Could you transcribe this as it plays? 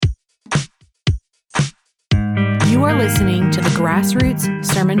You are listening to the Grassroots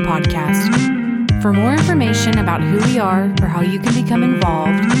Sermon Podcast. For more information about who we are or how you can become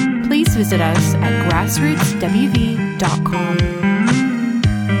involved, please visit us at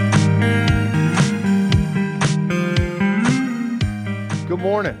grassrootswv.com. Good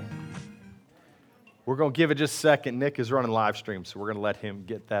morning. We're going to give it just a second. Nick is running live stream, so we're going to let him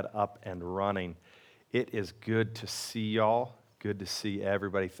get that up and running. It is good to see y'all. Good to see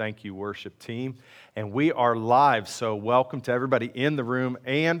everybody. Thank you, worship team. And we are live, so welcome to everybody in the room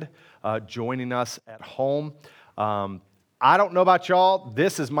and joining us at home. I don't know about y'all.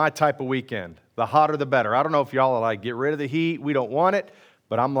 This is my type of weekend. The hotter, the better. I don't know if y'all are like, get rid of the heat. We don't want it.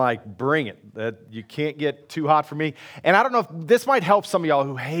 But I'm like, bring it. You can't get too hot for me. And I don't know if this might help some of y'all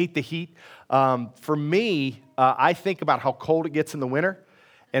who hate the heat. For me, I think about how cold it gets in the winter.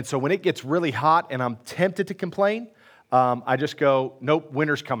 And so when it gets really hot and I'm tempted to complain, I just go, nope,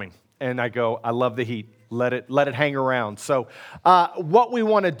 winter's coming. And I go, I love the heat. Let it hang around. So what we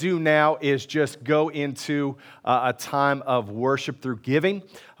want to do now is just go into a time of worship through giving.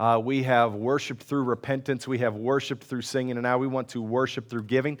 We have worshiped through repentance. We have worshiped through singing. And now we want to worship through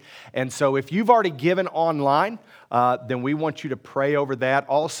giving. And so if you've already given online, then we want you to pray over that.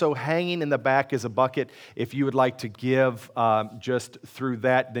 Also, hanging in the back is a bucket. If you would like to give just through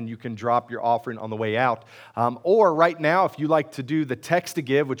that, then you can drop your offering on the way out. Or right now, if you like to do the text to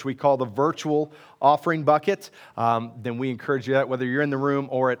give, which we call the virtual offering bucket, then we encourage you that, whether you're in the room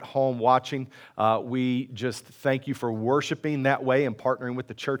or at home watching. We just thank you for worshiping that way and partnering with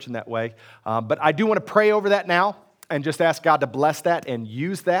the church in that way. But I do want to pray over that now and just ask God to bless that and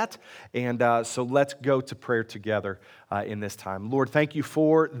use that. And so let's go to prayer together in this time. Lord, thank you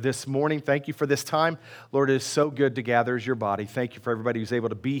for this morning. Thank you for this time. Lord, it is so good to gather as your body. Thank you for everybody who's able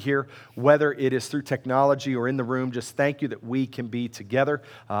to be here, whether it is through technology or in the room. Just thank you that we can be together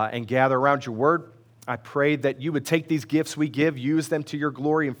and gather around your word. I pray that you would take these gifts we give, use them to your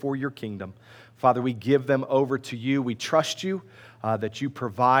glory and for your kingdom. Father, we give them over to you. We trust you that you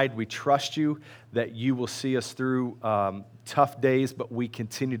provide. We trust you that you will see us through tough days, but we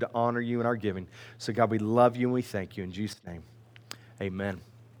continue to honor you in our giving. So God, we love you and we thank you. In Jesus' name, amen.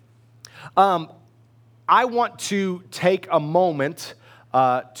 I want to take a moment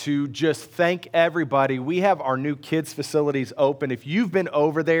to just thank everybody. We have our new kids facilities open. If you've been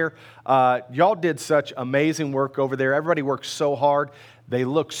over there, y'all did such amazing work over there. Everybody worked so hard. They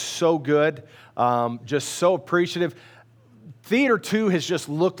look so good. Just so appreciative. Theater 2 has just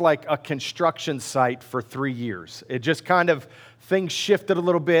looked like a construction site for 3 years. It just kind of, things shifted a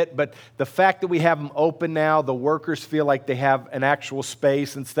little bit, but the fact that we have them open now, the workers feel like they have an actual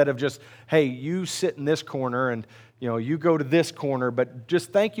space instead of just, hey, you sit in this corner and you go to this corner. But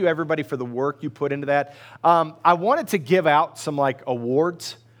just thank you, everybody, for the work you put into that. I wanted to give out some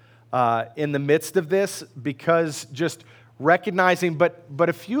awards in the midst of this because just recognizing, but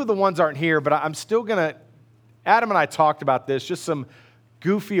a few of the ones aren't here, but I'm still going to, Adam and I talked about this, just some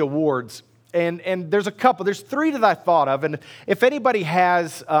goofy awards. And there's a couple, there's 3 that I thought of. And if anybody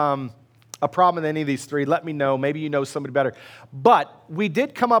has a problem with any of these 3, let me know. Maybe you know somebody better. But we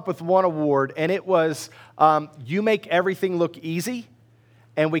did come up with one award, and it was You Make Everything Look Easy,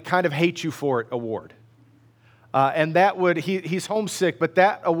 and we kind of hate you for it award. And that would, he's homesick, but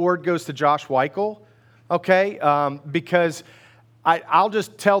that award goes to Josh Weichel, okay? Because I'll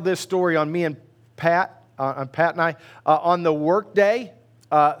just tell this story on me and Pat. On Pat and I, on the work day,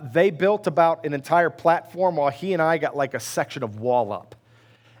 they built about an entire platform while he and I got like a section of wall up.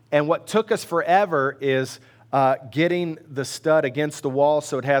 And what took us forever is getting the stud against the wall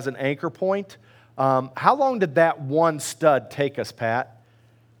so it has an anchor point. How long did that one stud take us, Pat?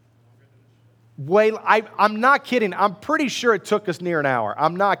 I'm not kidding. I'm pretty sure it took us near an hour.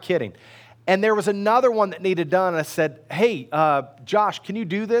 I'm not kidding. And there was another one that needed done. And I said, hey, Josh, can you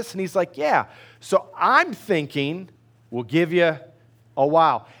do this? And he's like, yeah. So I'm thinking, we'll give you a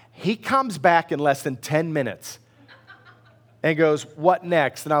while. He comes back in less than 10 minutes and goes, what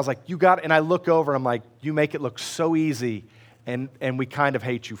next? And I was like, you got it. And I look over and I'm like, you make it look so easy and we kind of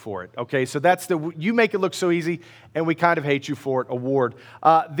hate you for it. Okay, so that's you make it look so easy and we kind of hate you for it award.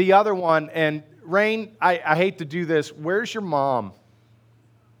 The other one, and Rain, I hate to do this. Where's your mom?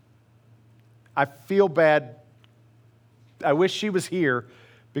 I feel bad. I wish she was here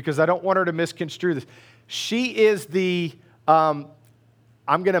because I don't want her to misconstrue this. She is the I'm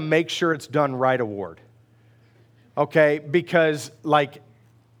going to make sure it's done right award. Okay? Because,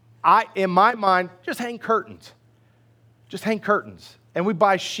 in my mind, just hang curtains. Just hang curtains. And we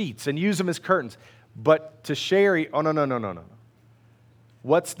buy sheets and use them as curtains. But to Sherry, oh, no.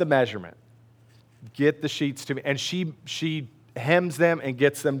 What's the measurement? Get the sheets to me. And she hems them and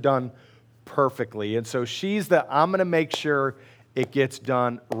gets them done perfectly. And so she's the I'm going to make sure it gets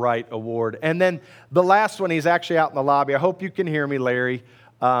done right award. And then the last one, he's actually out in the lobby. I hope you can hear me, Larry.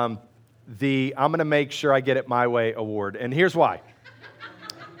 The I'm going to make sure I get it my way award. And here's why.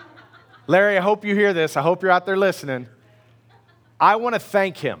 Larry, I hope you hear this. I hope you're out there listening. I want to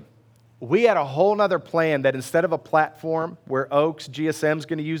thank him. We had a whole nother plan that instead of a platform where Oaks, GSM's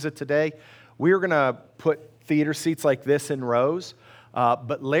going to use it today, we were going to put theater seats like this in rows.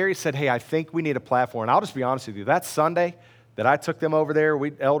 But Larry said, hey, I think we need a platform. And I'll just be honest with you. That Sunday that I took them over there,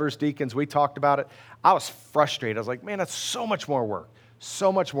 we elders, deacons, we talked about it. I was frustrated. I was like, man, that's so much more work,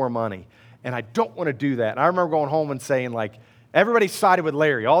 so much more money. And I don't want to do that. And I remember going home and saying, like, everybody sided with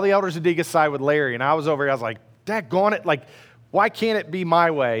Larry. All the elders and deacons sided with Larry. And I was over here, I was like, daggone it. Like, why can't it be my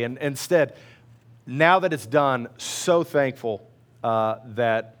way? And instead, now that it's done, so thankful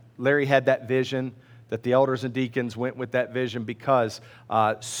that Larry had that vision, that the elders and deacons went with that vision, because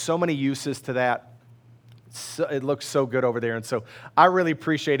so many uses to that. So, it looks so good over there. And so I really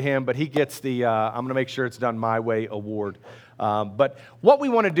appreciate him, but he gets the I'm going to make sure it's done my way award. But what we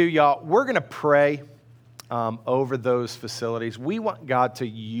want to do, y'all, we're going to pray over those facilities. We want God to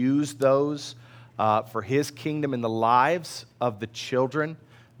use those for his kingdom in the lives of the children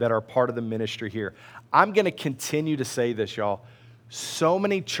that are part of the ministry here. I'm going to continue to say this, y'all. So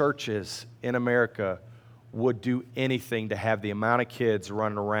many churches in America would do anything to have the amount of kids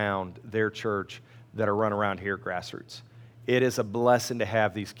running around their church that are running around here at Grassroots. It is a blessing to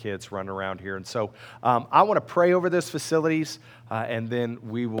have these kids running around here. And so I want to pray over those facilities, and then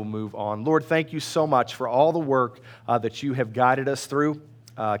we will move on. Lord, thank you so much for all the work that you have guided us through,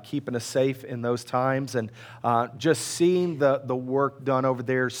 keeping us safe in those times, and just seeing the work done over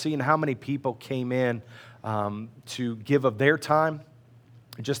there, seeing how many people came in to give of their time,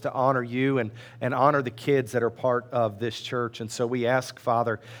 just to honor you and honor the kids that are part of this church. And so we ask,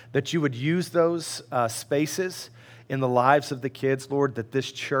 Father, that you would use those spaces in the lives of the kids, Lord, that this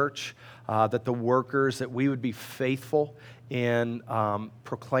church, that the workers, that we would be faithful in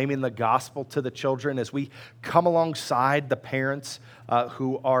proclaiming the gospel to the children as we come alongside the parents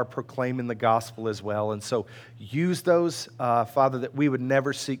who are proclaiming the gospel as well. And so use those, Father, that we would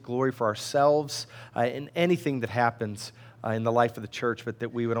never seek glory for ourselves in anything that happens in the life of the church, but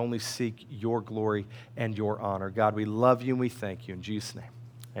that we would only seek your glory and your honor. God, we love you and we thank you. In Jesus' name,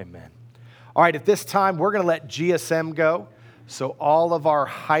 amen. All right, at this time, we're going to let GSM go. So all of our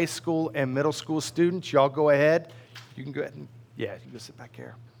high school and middle school students, y'all go ahead. You can go ahead and, yeah, you can go sit back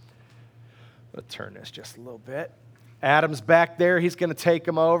here. I'll turn this just a little bit. Adam's back there. He's going to take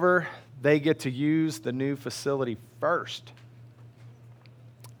them over. They get to use the new facility first.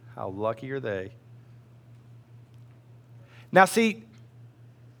 How lucky are they? Now, see,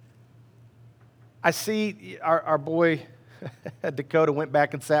 I see our boy Dakota went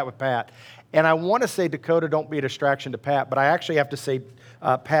back and sat with Pat. And I want to say, Dakota, don't be a distraction to Pat, but I actually have to say,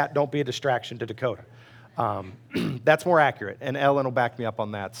 Pat, don't be a distraction to Dakota. That's more accurate, and Ellen will back me up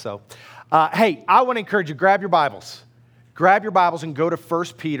on that. So, hey, I want to encourage you, grab your Bibles. Grab your Bibles and go to 1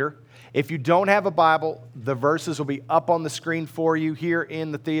 Peter. If you don't have a Bible, the verses will be up on the screen for you here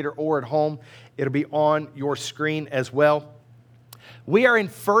in the theater or at home. It'll be on your screen as well. We are in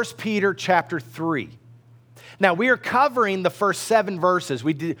 1 Peter chapter 3. Now, we are covering the first 7 verses.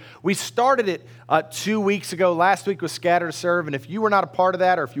 We started it 2 weeks ago. Last week was Scatter to Serve, and if you were not a part of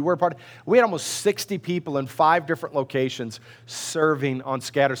that, or if you were a part of it, we had almost 60 people in 5 different locations serving on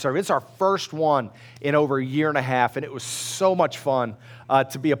Scatter to Serve. It's our first one in over a year and a half, and it was so much fun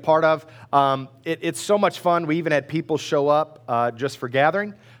to be a part of. It's so much fun. We even had people show up just for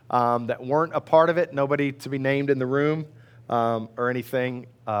gathering that weren't a part of it, nobody to be named in the room or anything.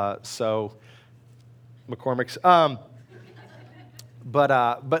 So McCormick's.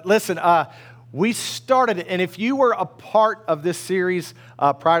 But listen, we started it, and if you were a part of this series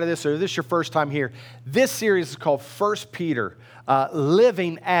prior to this, or this is your first time here, this series is called 1 Peter,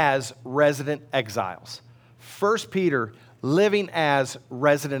 Living as Resident Exiles. 1 Peter, Living as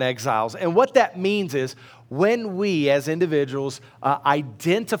Resident Exiles. And what that means is when we as individuals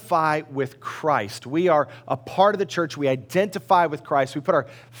identify with Christ, we are a part of the church, we identify with Christ, we put our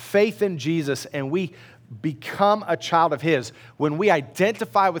faith in Jesus, and we become a child of His. When we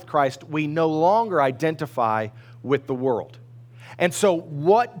identify with Christ, we no longer identify with the world. And so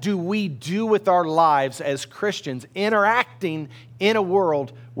what do we do with our lives as Christians interacting in a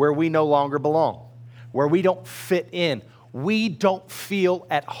world where we no longer belong, where we don't fit in? We don't feel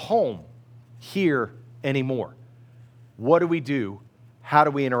at home here anymore. What do we do? How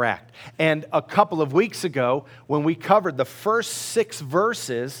do we interact? And a couple of weeks ago, when we covered the first 6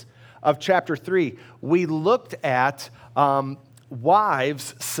 verses of chapter 3, we looked at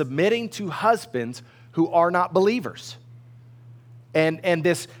wives submitting to husbands who are not believers. And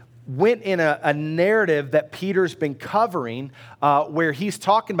this went in a narrative that Peter's been covering where he's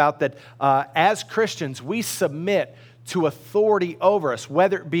talking about that as Christians, we submit to authority over us,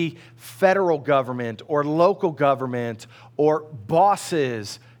 whether it be federal government or local government or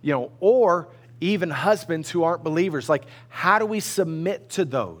bosses, or even husbands who aren't believers. Like, how do we submit to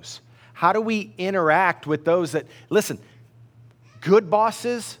those? How do we interact with those that, listen, good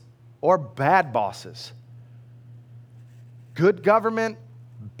bosses or bad bosses? Good government,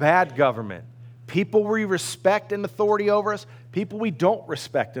 bad government. People we respect in authority over us, people we don't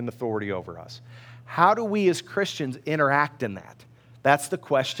respect in authority over us. How do we as Christians interact in that? That's the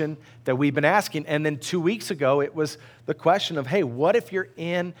question that we've been asking. And then 2 weeks ago, it was the question of, hey, what if you're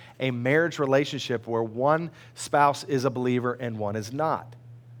in a marriage relationship where one spouse is a believer and one is not?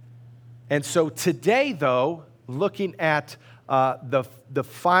 And so today, though, looking at the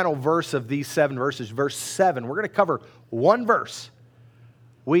final verse of these 7 verses, verse 7, we're going to cover one verse.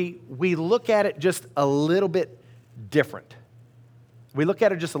 We look at it just a little bit different. We look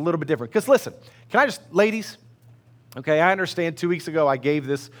at it just a little bit different. Because listen, ladies, okay, I understand 2 weeks ago I gave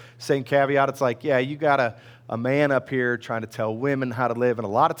this same caveat. It's like, yeah, you got a man up here trying to tell women how to live. And a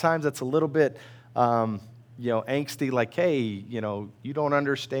lot of times it's a little bit, angsty, like, hey, you don't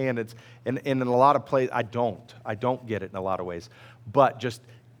understand. It's and in a lot of places, I don't get it in a lot of ways. But just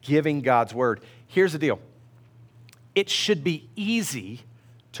giving God's word. Here's the deal. It should be easy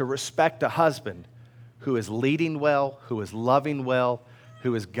to respect a husband who is leading well, who is loving well,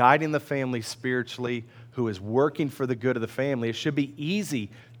 who is guiding the family spiritually, who is working for the good of the family. It should be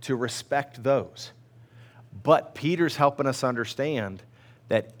easy to respect those. But Peter's helping us understand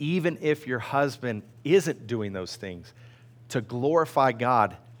that even if your husband isn't doing those things, to glorify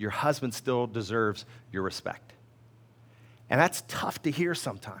God, your husband still deserves your respect. And that's tough to hear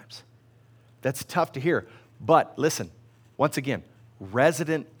sometimes. That's tough to hear. But listen, once again,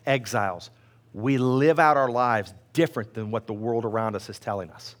 resident exiles, we live out our lives different than what the world around us is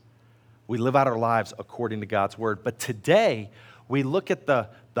telling us. We live out our lives according to God's word. But today, we look at the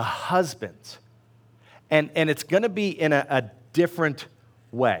husbands, and it's going to be in a different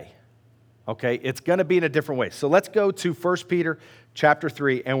way, okay? It's going to be in a different way. So let's go to 1 Peter chapter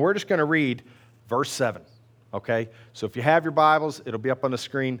 3, and we're just going to read verse 7, okay? So if you have your Bibles, it'll be up on the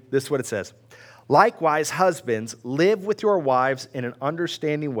screen. This is what it says. Likewise, husbands, live with your wives in an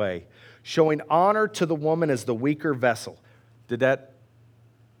understanding way, showing honor to the woman as the weaker vessel. Did that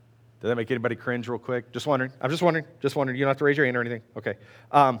make anybody cringe real quick? Just wondering. I'm just wondering. You don't have to raise your hand or anything. Okay.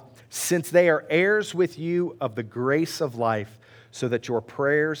 Since they are heirs with you of the grace of life, so that your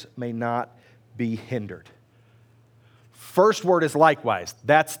prayers may not be hindered. First word is likewise.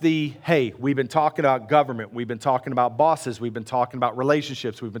 That's hey, we've been talking about government. We've been talking about bosses. We've been talking about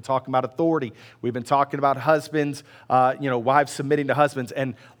relationships. We've been talking about authority. We've been talking about husbands, wives submitting to husbands.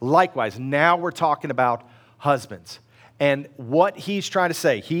 And likewise, now we're talking about husbands. And what he's trying to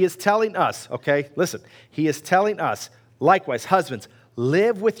say, he is telling us, okay, listen, he is telling us, likewise, husbands,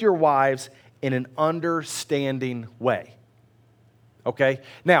 live with your wives in an understanding way. Okay?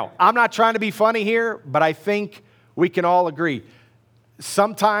 Now, I'm not trying to be funny here, but I think we can all agree.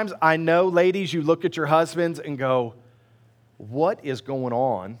 Sometimes I know, ladies, you look at your husbands and go, what is going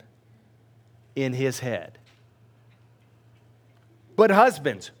on in his head? But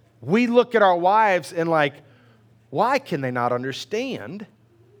husbands, we look at our wives and like, why can they not understand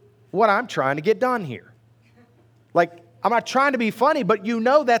what I'm trying to get done here? Like, I'm not trying to be funny, but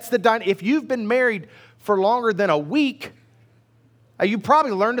that's the dynamic. If you've been married for longer than a week, you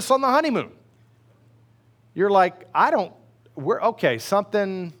probably learned this on the honeymoon. You're like,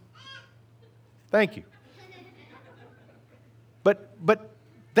 something, thank you. But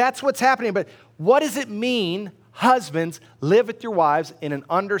that's what's happening. But what does it mean, husbands, live with your wives in an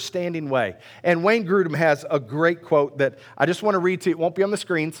understanding way? And Wayne Grudem has a great quote that I just want to read to you. It won't be on the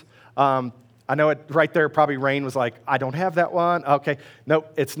screens. I know it right there, probably Rain was like, I don't have that one. Okay, no,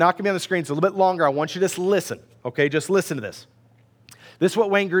 it's not going to be on the screen. It's a little bit longer. I want you to just listen, okay? Just listen to this. This is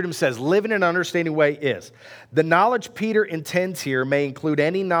what Wayne Grudem says, living in an understanding way is, the knowledge Peter intends here may include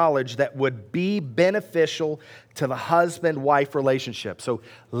any knowledge that would be beneficial to the husband-wife relationship. So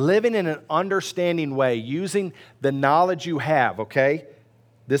living in an understanding way, using the knowledge you have, okay?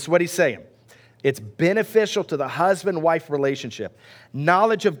 This is what he's saying. It's beneficial to the husband-wife relationship.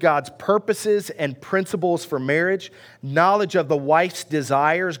 Knowledge of God's purposes and principles for marriage. Knowledge of the wife's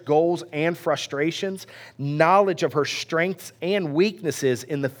desires, goals, and frustrations. Knowledge of her strengths and weaknesses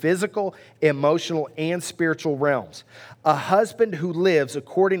in the physical, emotional, and spiritual realms. A husband who lives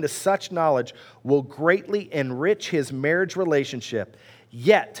according to such knowledge will greatly enrich his marriage relationship.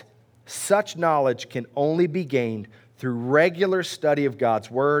 Yet, such knowledge can only be gained through regular study of God's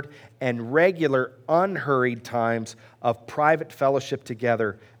Word and regular unhurried times of private fellowship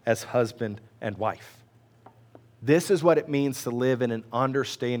together as husband and wife. This is what it means to live in an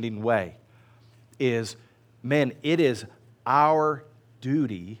understanding way. Men, it is our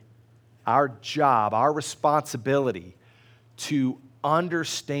duty, our job, our responsibility to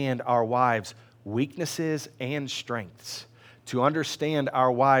understand our wives' weaknesses and strengths, to understand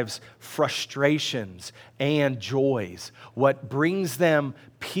our wives' frustrations and joys, what brings them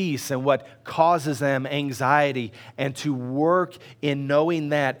peace and what causes them anxiety, and to work in knowing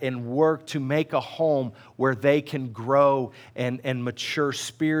that and work to make a home where they can grow and mature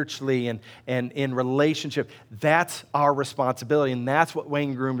spiritually and in relationship. That's our responsibility, and that's what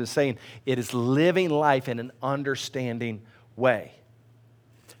Wayne Groom is saying. It is living life in an understanding way.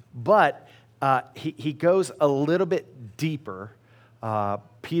 But he goes a little bit deeper,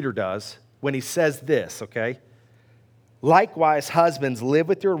 Peter does, when he says this, okay? Likewise, husbands, live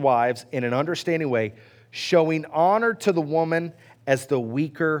with your wives in an understanding way, showing honor to the woman as the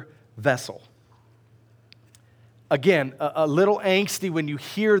weaker vessel. Again, a little angsty when you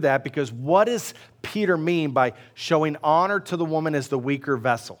hear that, because what does Peter mean by showing honor to the woman as the weaker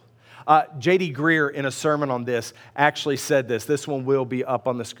vessel? J.D. Greer, in a sermon on this, actually said this. This one will be up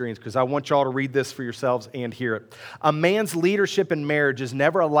on the screens because I want y'all to read this for yourselves and hear it. A man's leadership in marriage is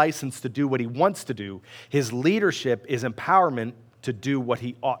never a license to do what he wants to do. His leadership is empowerment to do what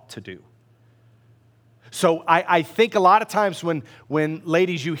he ought to do. So I think a lot of times when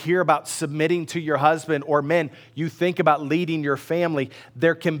ladies, you hear about submitting to your husband, or men, you think about leading your family,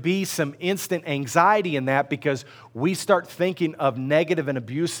 there can be some instant anxiety in that because we start thinking of negative and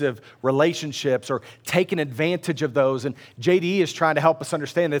abusive relationships or taking advantage of those. And JD is trying to help us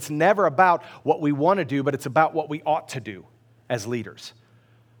understand that it's never about what we want to do, but it's about what we ought to do as leaders.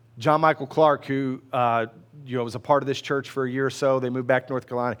 John Michael Clark, who was a part of this church for a year or so, they moved back to North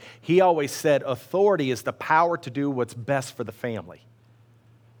Carolina. He always said authority is the power to do what's best for the family.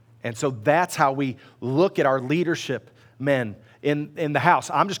 And so that's how we look at our leadership men in the house.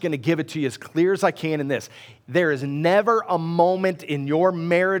 I'm just going to give it to you as clear as I can in this. There is never a moment in your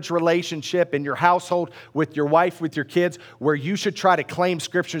marriage relationship, in your household, with your wife, with your kids, where you should try to claim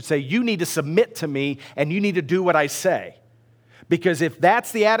Scripture and say, you need to submit to me and you need to do what I say. Because if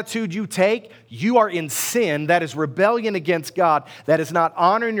that's the attitude you take, you are in sin. That is rebellion against God. That is not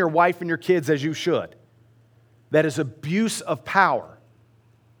honoring your wife and your kids as you should. That is abuse of power.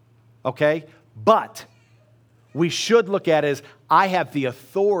 Okay? But we should look at it as, I have the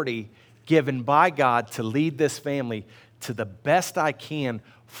authority given by God to lead this family to the best I can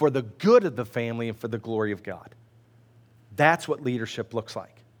for the good of the family and for the glory of God. That's what leadership looks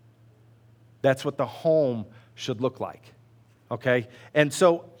like. That's what the home should look like. Okay? And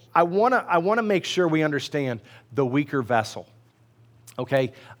so I want to make sure we understand the weaker vessel.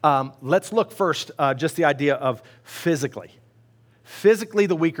 Okay? Let's look first just the idea of physically. Physically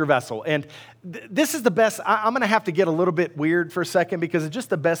the weaker vessel. And this is the best. I'm going to have to get a little bit weird for a second because it's just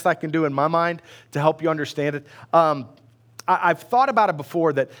the best I can do in my mind to help you understand it. I've thought about it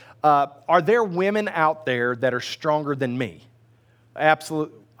before that are there women out there that are stronger than me?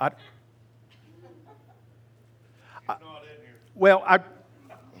 Absolutely.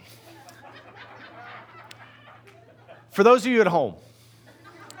 For those of you at home,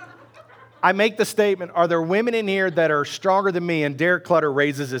 I make the statement, are there women in here that are stronger than me? And Derek Clutter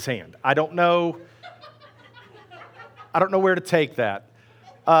raises his hand. I don't know where to take that.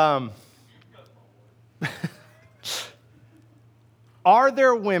 Are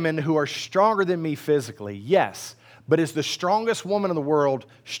there women who are stronger than me physically? Yes. But is the strongest woman in the world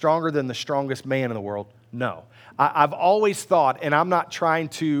stronger than the strongest man in the world? No. I've always thought, and I'm not trying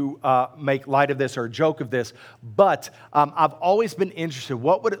to make light of this or a joke of this, but I've always been interested,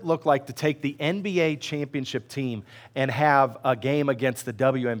 what would it look like to take the NBA championship team and have a game against the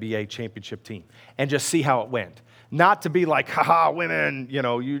WNBA championship team and just see how it went? Not to be like, haha, women,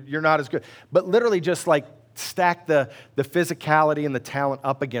 you're not as good, but literally just like stack the physicality and the talent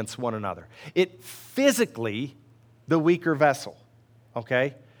up against one another. It physically, the weaker vessel,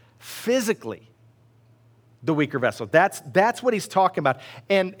 okay? Physically, the weaker vessel. That's what he's talking about.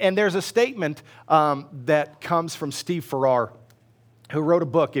 And there's a statement that comes from Steve Farrar, who wrote a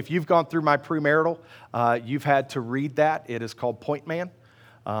book. If you've gone through my premarital, you've had to read that. It is called Point Man.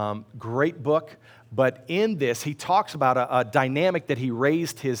 Great book. But in this, he talks about a dynamic that he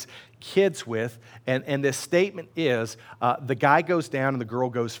raised his kids with. And this statement is, the guy goes down and the girl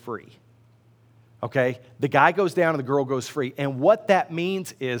goes free. Okay? The guy goes down and the girl goes free. And what that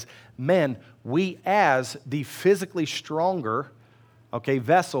means is, men, we as the physically stronger, okay,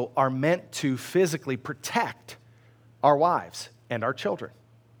 vessel are meant to physically protect our wives and our children.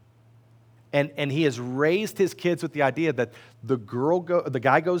 And he has raised his kids with the idea that the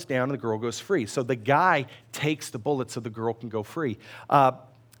guy goes down and the girl goes free. So the guy takes the bullet so the girl can go free.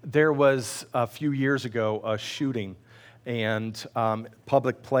 There was a few years ago a shooting and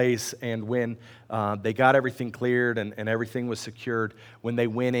public place, and when they got everything cleared and everything was secured, when they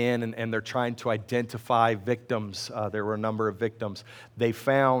went in and they're trying to identify victims, there were a number of victims, they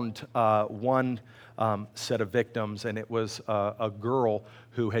found one set of victims, and it was a girl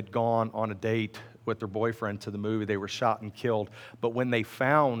who had gone on a date with their boyfriend to the movie. They were shot and killed. But when they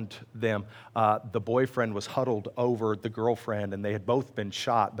found them, the boyfriend was huddled over the girlfriend, and they had both been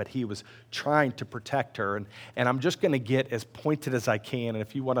shot, but he was trying to protect her. And I'm just going to get as pointed as I can, and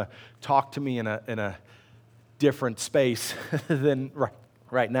if you want to talk to me in a different space than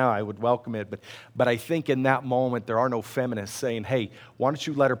right now, I would welcome it. But I think in that moment, there are no feminists saying, hey, why don't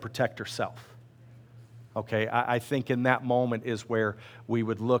you let her protect herself? Okay, I think in that moment is where we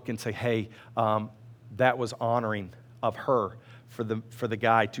would look and say, hey, that was honoring of her for the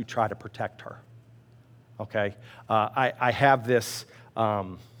guy to try to protect her. Okay, I have this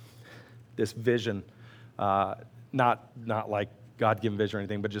this vision, not like God-given vision or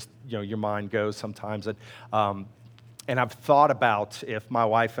anything, but just your mind goes sometimes. And I've thought about if my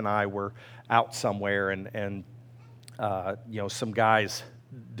wife and I were out somewhere and some guys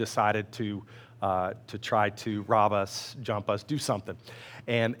decided to try to rob us, jump us, do something.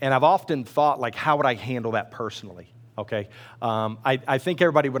 And I've often thought, like, how would I handle that personally? Okay? I think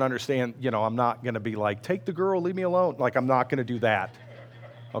everybody would understand, I'm not going to be like, take the girl, leave me alone. Like, I'm not going to do that.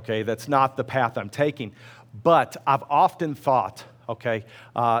 Okay? That's not the path I'm taking. But I've often thought, okay,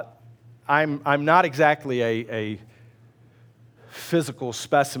 I'm not exactly a physical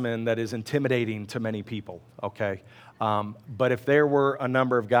specimen that is intimidating to many people, okay? But if there were a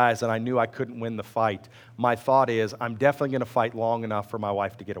number of guys and I knew I couldn't win the fight, my thought is I'm definitely going to fight long enough for my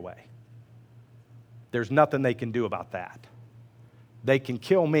wife to get away. There's nothing they can do about that. They can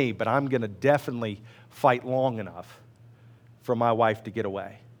kill me, but I'm going to definitely fight long enough for my wife to get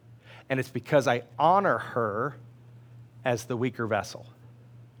away. And it's because I honor her as the weaker vessel,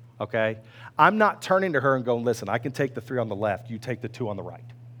 okay? I'm not turning to her and going, listen, I can take the 3 on the left, you take the 2 on the right.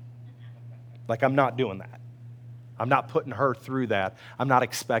 Like, I'm not doing that. I'm not putting her through that. I'm not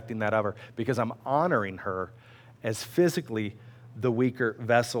expecting that of her because I'm honoring her as physically the weaker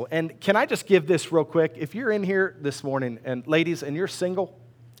vessel. And can I just give this real quick? If you're in here this morning, and ladies, and you're single,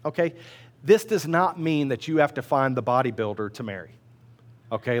 okay, this does not mean that you have to find the bodybuilder to marry.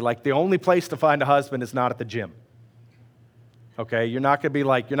 Okay, like the only place to find a husband is not at the gym. Okay, you're not going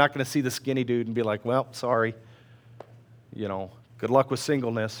to see the skinny dude and be like, well, sorry, good luck with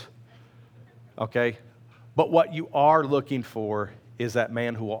singleness. Okay, but what you are looking for is that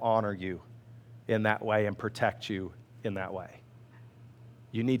man who will honor you in that way and protect you in that way.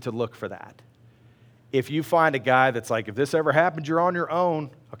 You need to look for that. If you find a guy that's like, if this ever happens, you're on your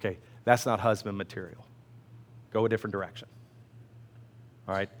own, okay, that's not husband material. Go a different direction.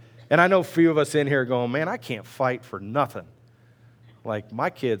 All right? And I know a few of us in here going, man, I can't fight for nothing. Like, my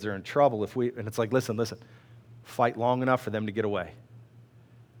kids are in trouble and it's like, listen, fight long enough for them to get away.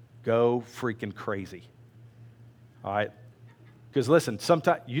 Go freaking crazy. All right? Because listen,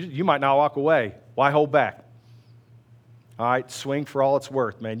 sometimes you might not walk away. Why hold back? All right, swing for all it's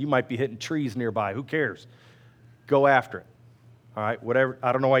worth, man. You might be hitting trees nearby. Who cares? Go after it. All right, whatever.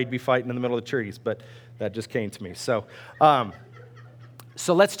 I don't know why you'd be fighting in the middle of the trees, but that just came to me. So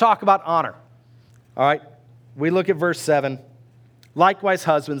let's talk about honor. All right, we look at verse 7. Likewise,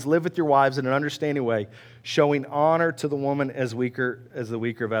 husbands, live with your wives in an understanding way, showing honor to the woman as the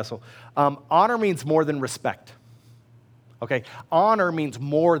weaker vessel. Honor means more than respect. Okay, honor means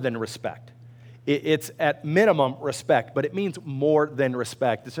more than respect. It's at minimum respect, but it means more than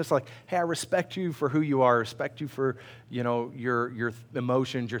respect. It's just like, hey, I respect you for who you are. I respect you for, your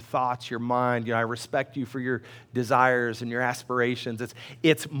emotions, your thoughts, your mind. I respect you for your desires and your aspirations.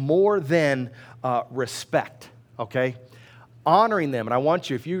 It's more than respect, okay? Honoring them, and I want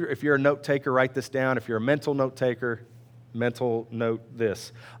you, if you're a note taker, write this down. If you're a mental note taker, mental note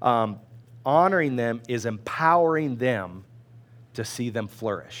this. Honoring them is empowering them to see them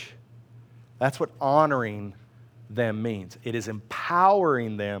flourish. That's what honoring them means. It is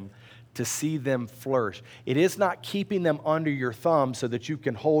empowering them to see them flourish. It is not keeping them under your thumb so that you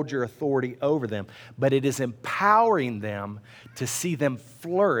can hold your authority over them, but it is empowering them to see them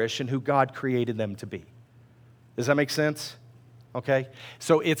flourish in who God created them to be. Does that make sense? Okay?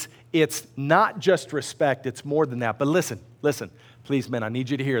 So it's not just respect, it's more than that. But listen, please, men, I need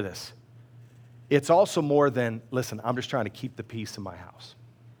you to hear this. It's also more than, listen, I'm just trying to keep the peace in my house.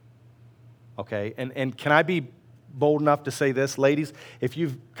 Okay? And can I be bold enough to say this, ladies? If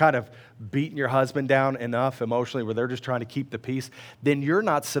you've kind of beaten your husband down enough emotionally where they're just trying to keep the peace, then you're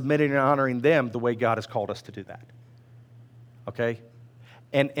not submitting and honoring them the way God has called us to do that. Okay?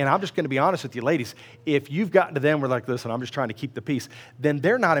 And I'm just going to be honest with you, ladies. If you've gotten to them, we're like, listen, I'm just trying to keep the peace, then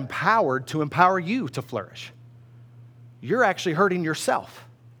they're not empowered to empower you to flourish. You're actually hurting yourself.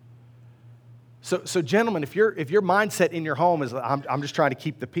 So gentlemen, if your mindset in your home is, I'm just trying to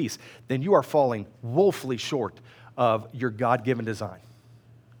keep the peace, then you are falling woefully short of your God-given design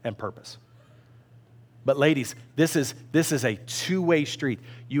and purpose. But ladies, this is a two-way street.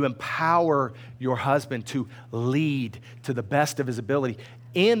 You empower your husband to lead to the best of his ability.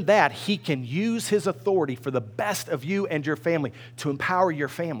 In that, he can use his authority for the best of you and your family to empower your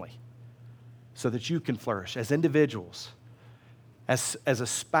family so that you can flourish as individuals, as a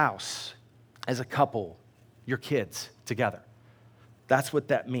spouse, as a couple, your kids together. That's what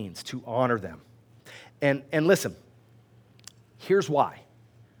that means, to honor them. And listen, here's why.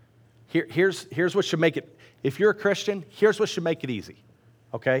 Here's what should make it, if you're a Christian, here's what should make it easy,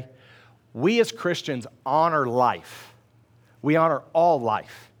 okay? We as Christians honor life. We honor all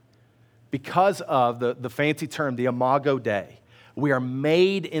life because of the fancy term, the Imago Dei. We are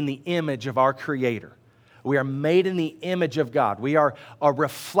made in the image of our Creator. We are made in the image of God. We are a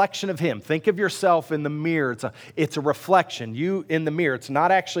reflection of Him. Think of yourself in the mirror. It's a reflection. You in the mirror. It's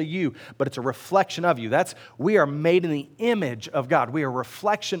not actually you, but it's a reflection of you. We are made in the image of God. We are a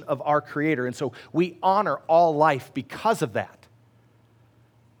reflection of our Creator. And so we honor all life because of that.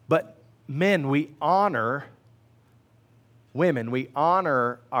 But men, we honor women. We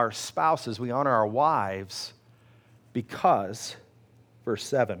honor our spouses. We honor our wives because, verse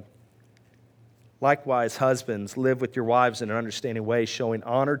 7, likewise, husbands, live with your wives in an understanding way, showing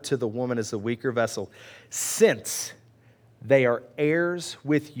honor to the woman as the weaker vessel, since they are heirs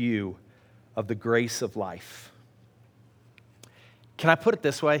with you of the grace of life. Can I put it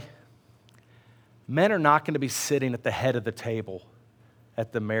this way? Men are not going to be sitting at the head of the table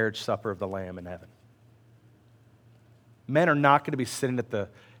at the marriage supper of the Lamb in heaven. Men are not going to be sitting at the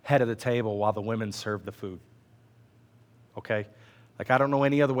head of the table while the women serve the food. Okay? Like, I don't know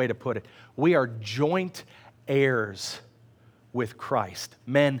any other way to put it. We are joint heirs with Christ,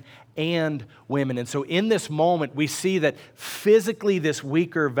 men and women. And so in this moment, we see that physically this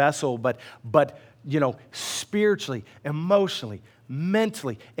weaker vessel, but spiritually, emotionally,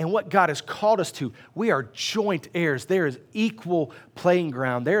 mentally, and what God has called us to, we are joint heirs. There is equal playing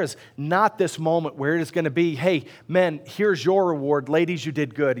ground. There is not this moment where it is going to be, hey, men, here's your reward. Ladies, you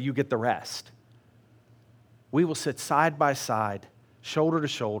did good. You get the rest. We will sit side by side, shoulder to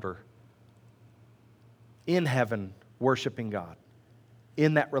shoulder, in heaven, worshiping God,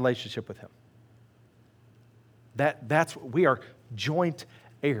 in that relationship with Him. We are joint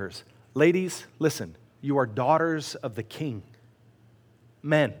heirs. Ladies, listen, you are daughters of the King.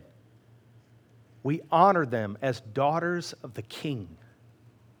 Men, we honor them as daughters of the King.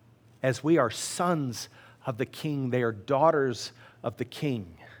 As we are sons of the King, they are daughters of the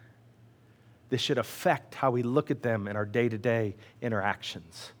King. This should affect how we look at them in our day-to-day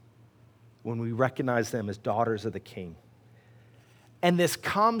interactions when we recognize them as daughters of the King. And this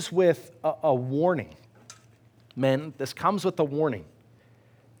comes with a warning. Men, this comes with a warning.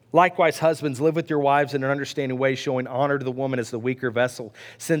 Likewise, husbands, live with your wives in an understanding way, showing honor to the woman as the weaker vessel,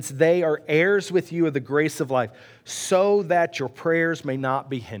 since they are heirs with you of the grace of life, so that your prayers may not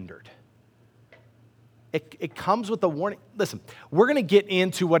be hindered. It comes with a warning. Listen, we're going to get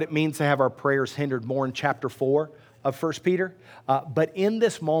into what it means to have our prayers hindered more in chapter 4 of 1 Peter. But in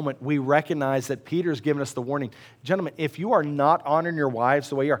this moment, we recognize that Peter's given us the warning. Gentlemen, if you are not honoring your wives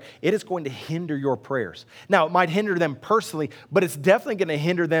the way you are, it is going to hinder your prayers. Now, it might hinder them personally, but it's definitely going to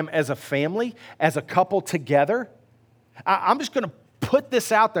hinder them as a family, as a couple together. I'm just going to put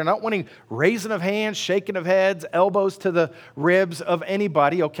this out there, not wanting raising of hands, shaking of heads, elbows to the ribs of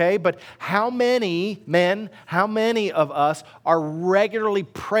anybody, okay? But how many men, how many of us are regularly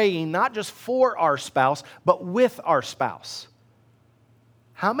praying, not just for our spouse, but with our spouse?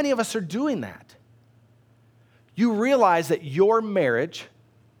 How many of us are doing that? You realize that your marriage,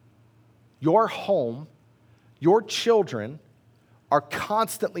 your home, your children are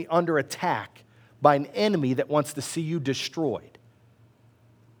constantly under attack by an enemy that wants to see you destroyed.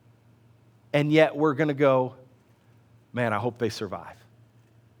 And yet we're going to go, man, I hope they survive.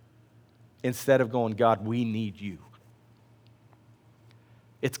 Instead of going, God, we need you.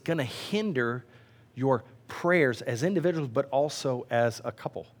 It's going to hinder your prayers as individuals, but also as a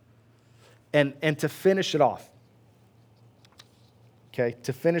couple. And to finish it off, okay,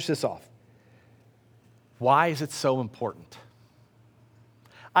 to finish this off, why is it so important?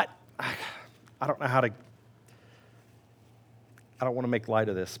 I don't know how to, I don't want to make light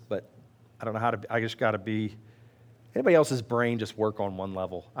of this, but I don't know how to, I just got to be, anybody else's brain just work on one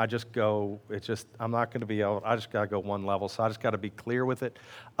level. I just go, I'm not going to be able, I just got to go one level, so I just got to be clear with it.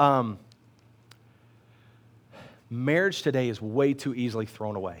 Marriage today is way too easily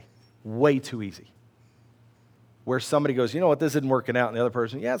thrown away. Way too easy. Where somebody goes, you know what, this isn't working out, and the other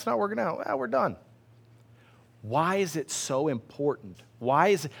person, yeah, it's not working out. Well, we're done. Why is it so important?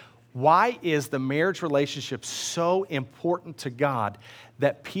 Why is the marriage relationship so important to God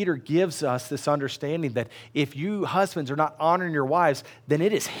that Peter gives us this understanding that if you husbands are not honoring your wives, then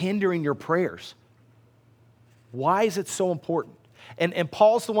it is hindering your prayers? Why is it so important? And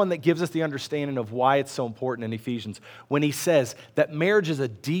Paul's the one that gives us the understanding of why it's so important in Ephesians when he says that marriage is a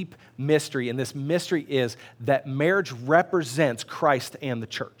deep mystery, and this mystery is that marriage represents Christ and the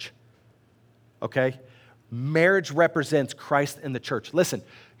church. Okay? Marriage represents Christ and the church. Listen,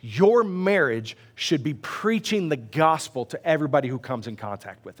 your marriage should be preaching the gospel to everybody who comes in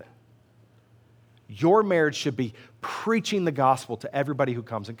contact with it. Your marriage should be preaching the gospel to everybody who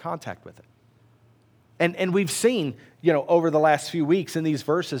comes in contact with it. And we've seen, over the last few weeks in these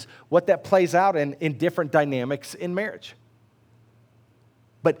verses, what that plays out in different dynamics in marriage.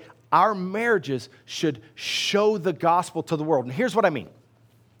 But our marriages should show the gospel to the world. And here's what I mean.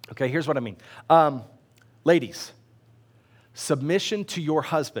 Okay, here's what I mean. Ladies, submission to your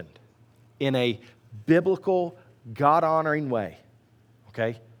husband in a biblical, God-honoring way,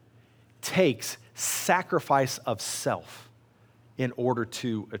 okay, takes sacrifice of self in order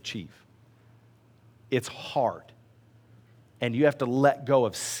to achieve. It's hard, and you have to let go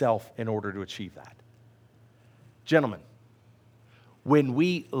of self in order to achieve that. Gentlemen, when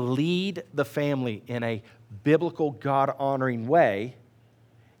we lead the family in a biblical, God-honoring way,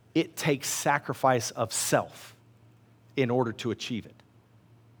 it takes sacrifice of self in order to achieve it.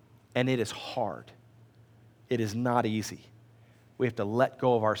 And it is hard. It is not easy. We have to let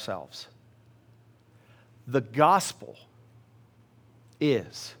go of ourselves. The gospel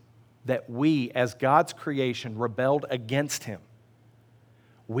is that we, as God's creation, rebelled against Him.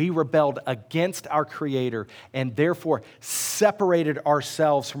 We rebelled against our Creator and therefore separated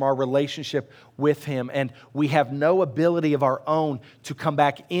ourselves from our relationship with Him. And we have no ability of our own to come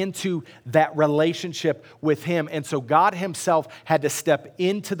back into that relationship with Him. And so God Himself had to step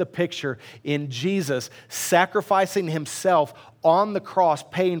into the picture in Jesus, sacrificing Himself on the cross,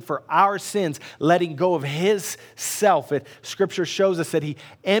 paying for our sins, letting go of His self. Scripture shows us that He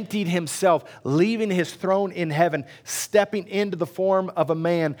emptied Himself, leaving His throne in heaven, stepping into the form of a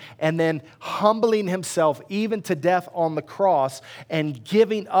man, and then humbling Himself even to death on the cross and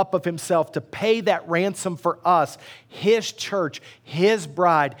giving up of Himself to pay that ransom for us, His church, His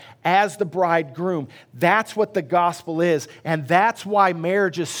bride, as the bridegroom. That's what the gospel is, and that's why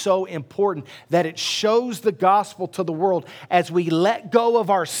marriage is so important, that it shows the gospel to the world. As we let go of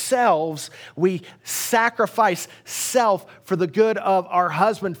ourselves, we sacrifice self for the good of our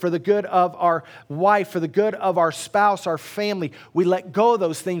husband, for the good of our wife, for the good of our spouse, our family. We let go of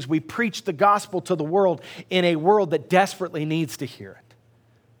those things. We preach the gospel to the world in a world that desperately needs to hear it.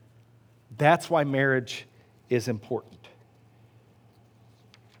 That's why marriage is important.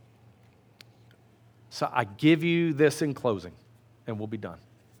 So I give you this in closing, and we'll be done.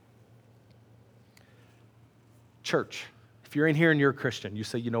 Church, if you're in here and you're a Christian, you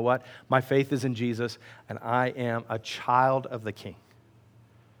say, you know what? My faith is in Jesus, and I am a child of the King.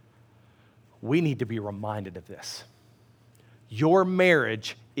 We need to be reminded of this. Your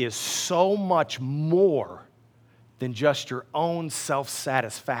marriage is so much more than just your own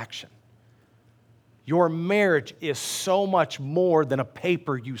self-satisfaction. Your marriage is so much more than a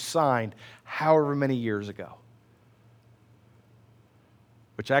paper you signed however many years ago.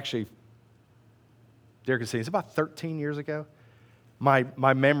 Which actually, Derek is saying, it's about 13 years ago. My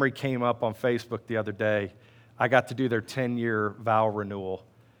memory came up on Facebook the other day. I got to do their 10-year vow renewal,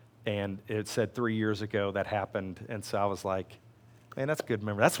 and it said 3 years ago that happened. And so I was like, man, that's a good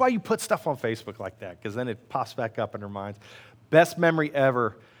memory. That's why you put stuff on Facebook like that, because then it pops back up in their minds. Best memory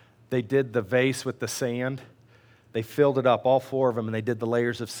ever. They did the vase with the sand. They filled it up, all four of them, and they did the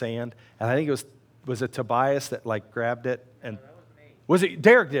layers of sand. And I think it was it Tobias that grabbed it? And that was me. Was it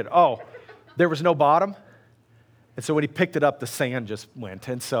Derek did? Oh, there was no bottom. And so when he picked it up, the sand just went.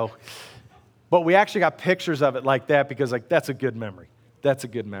 And so, but we actually got pictures of it like that because like that's a good memory. That's a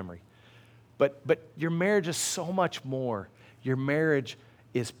good memory. But your marriage is so much more. Your marriage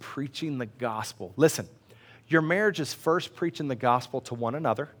is preaching the gospel. Listen, your marriage is first preaching the gospel to one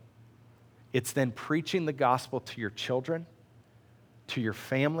another. It's then preaching the gospel to your children, to your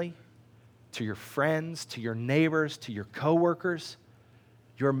family, to your friends, to your neighbors, to your coworkers.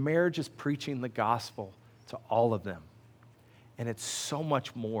 Your marriage is preaching the gospel to all of them. And it's so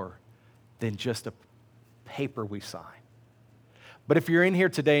much more than just a paper we sign. But if you're in here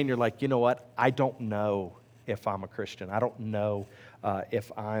today and you're like, you know what, I don't know if I'm a Christian. I don't know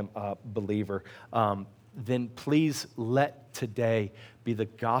if I'm a believer. Then please let today be the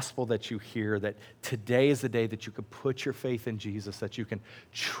gospel that you hear, that today is the day that you can put your faith in Jesus, that you can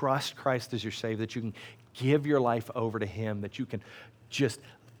trust Christ as your Savior, that you can give your life over to Him, that you can just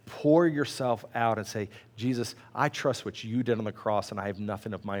pour yourself out and say, Jesus, I trust what you did on the cross and I have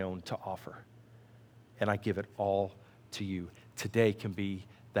nothing of my own to offer. And I give it all to you. Today can be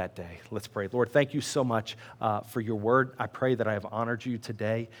that day. Let's pray. Lord, thank you so much for your word. I pray that I have honored you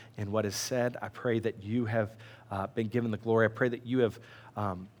today in what is said. I pray that you have been given the glory. I pray that you have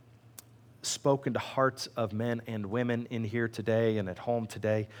spoken to hearts of men and women in here today and at home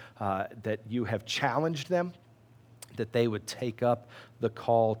today, that you have challenged them, that they would take up the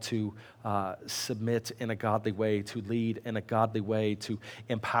call to submit in a godly way, to lead in a godly way, to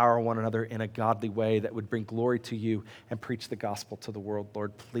empower one another in a godly way that would bring glory to you and preach the gospel to the world.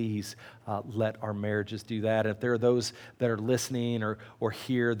 Lord, please let our marriages do that. And if there are those that are listening or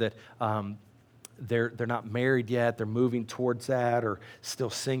here that they're not married yet, they're moving towards that, or still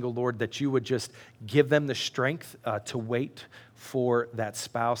single, Lord, that you would just give them the strength to wait for that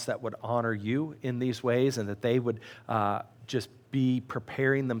spouse that would honor you in these ways, and that they would just be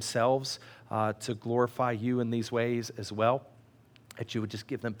preparing themselves to glorify you in these ways as well, that you would just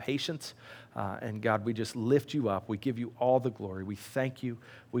give them patience. And God, we just lift you up. We give you all the glory. We thank you.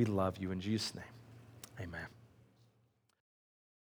 We love you. In Jesus' name, amen.